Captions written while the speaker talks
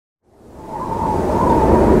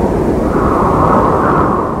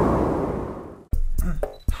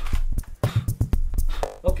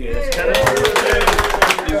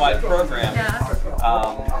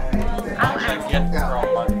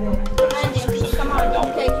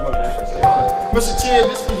Mr. Chen,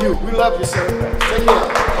 this for you. We love you, sir. Take care.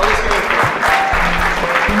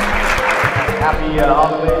 Happy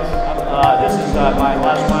holidays. This is my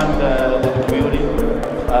last one with the community.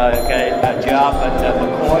 Got a job at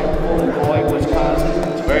McCoy, Wisconsin.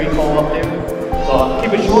 It's very cold up there. So I'll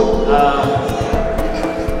keep it short.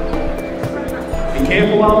 Be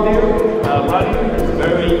careful out there. Running. It's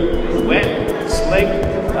very wet, slick.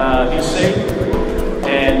 Be safe.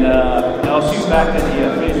 And I'll see you back at the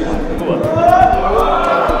finish line. Cool.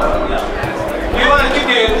 You want to give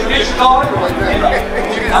the tradition going?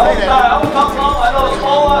 I won't talk long. I know it's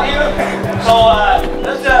cold out here. So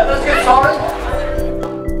let's get started.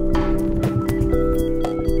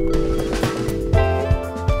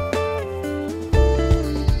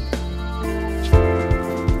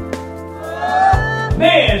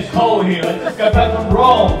 Man, it's cold here. I just got back from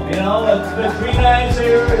Rome, you know. It's been 3 nights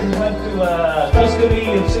here, and went to Tuscany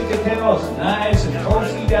and Cinqueterre. It's nice and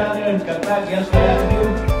cozy down there, and got back yesterday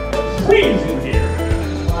afternoon. It's freezing here.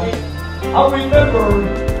 I remember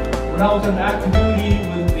when I was on active duty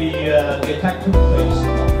when the attack took place.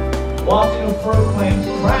 Watching a first plane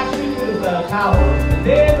crash into the tower, and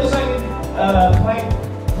then the second plane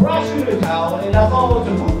crashed into the tower, and I thought it was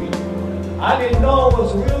a movie. I didn't know it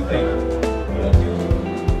was a real thing.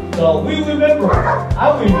 So we remember,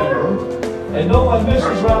 I remember, and no one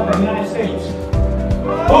misses around the United States.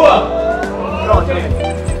 Move up!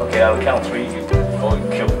 Okay, I'll count 3. You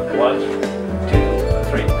kill 1, 2,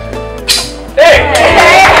 3. Hey!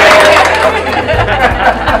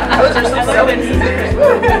 Those are some sentences.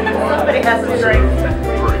 Somebody has to drink.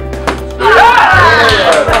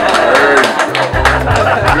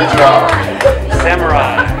 Good job. Samurai.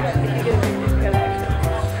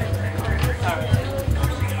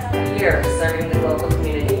 Here, serving the local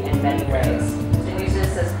community in many ways. Continues to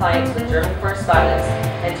assist clients with German correspondence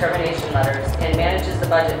and termination letters, and manages the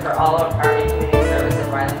budget for all of Army Community Service in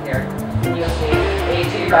Ryland Care. USA,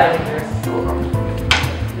 AG Ryland Care.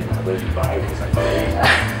 So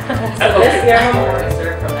this airman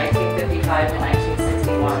served from 1955 to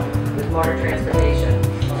 1961 with motor transportation.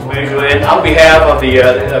 And on behalf of the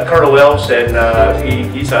Colonel Wells, and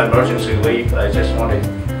he's on emergency leave, I just want to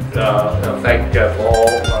thank for all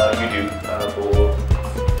you do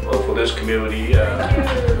for this community.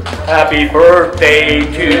 Happy birthday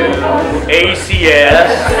to ACS!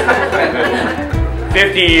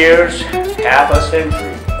 50 years, half a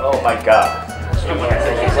century. Oh my God! The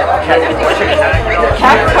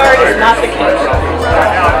cat card is not the case.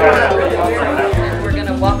 We're going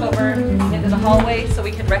to walk over into the hallway so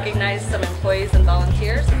we can recognize some employees and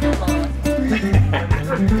volunteers.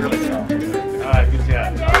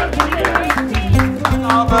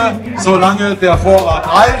 Solange der Vorrat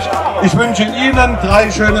reicht. Ich wünsche Ihnen 3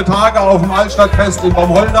 schöne Tage auf dem Altstadtfest in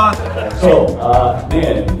Baumholder. So,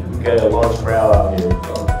 man, we got a large crowd out here.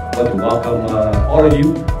 I'd like to welcome all of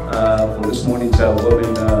you for this morning's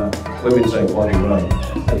women's party run.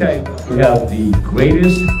 Okay, we have the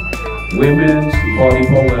greatest women's party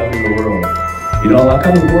program in the world. You know, I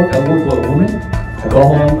come to work, I work for a woman. I go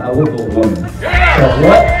home, I work for a woman. So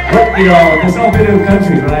what, you know, there's no better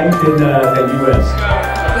country, right, than U.S.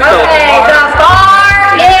 Okay, the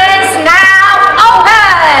bar is now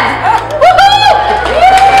open! Woohoo!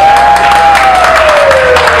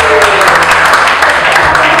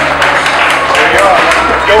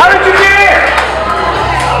 How did you get here?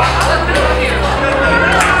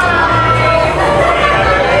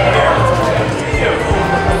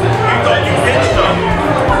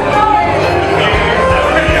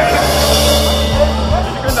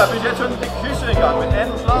 Da bin ich jetzt schon in die Küche gegangen mit N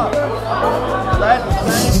und Schlag.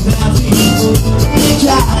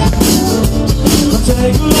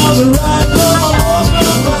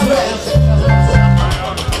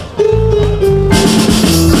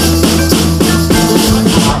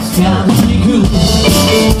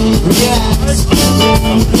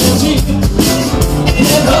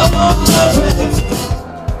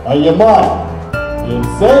 Are you mine? You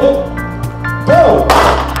said it.